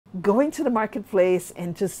going to the marketplace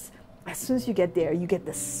and just as soon as you get there, you get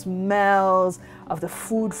the smells of the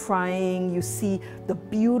food frying. You see the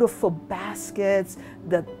beautiful baskets,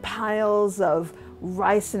 the piles of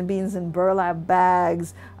rice and beans in burlap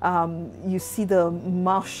bags. You see the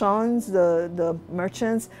marchands, the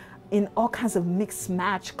merchants, in all kinds of mixed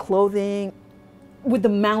match clothing with the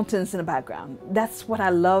mountains in the background. That's what I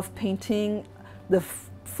love painting. The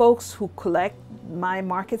folks who collect my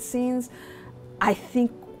market scenes, I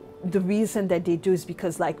think the reason that they do is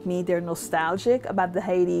because, like me, they're nostalgic about the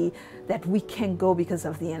Haiti that we can go because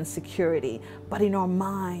of the insecurity. But in our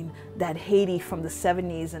mind, that Haiti from the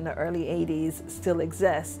 70s and the early 80s still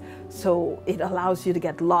exists. So it allows you to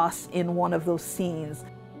get lost in one of those scenes.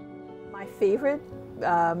 My favorite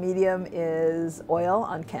medium is oil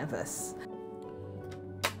on canvas.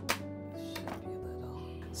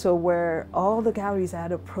 So where all the galleries I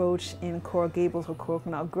had approached in Coral Gables or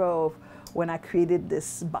Coconut Grove, when I created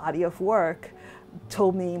this body of work,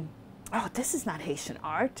 told me, oh, this is not Haitian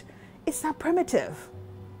art. It's not primitive.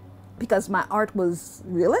 Because my art was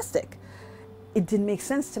realistic. It didn't make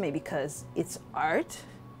sense to me because it's art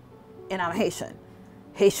and I'm Haitian.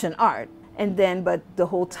 Haitian art. And then, but the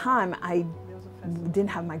whole time I didn't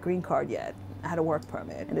have my green card yet. I had a work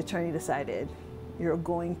permit. And the attorney decided, you're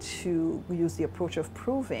going to use the approach of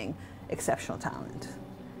proving exceptional talent.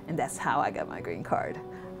 And that's how I got my green card.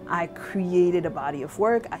 I created a body of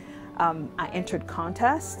work. I entered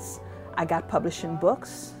contests. I got published in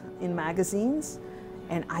books, in magazines,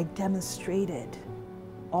 and I demonstrated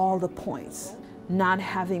all the points. Not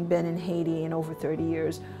having been in Haiti in over 30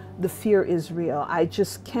 years, the fear is real. I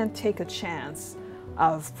just can't take a chance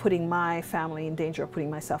of putting my family in danger, or putting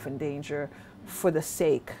myself in danger for the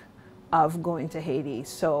sake of going to Haiti.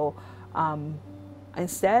 So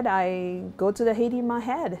instead, I go to the Haiti in my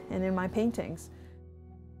head and in my paintings.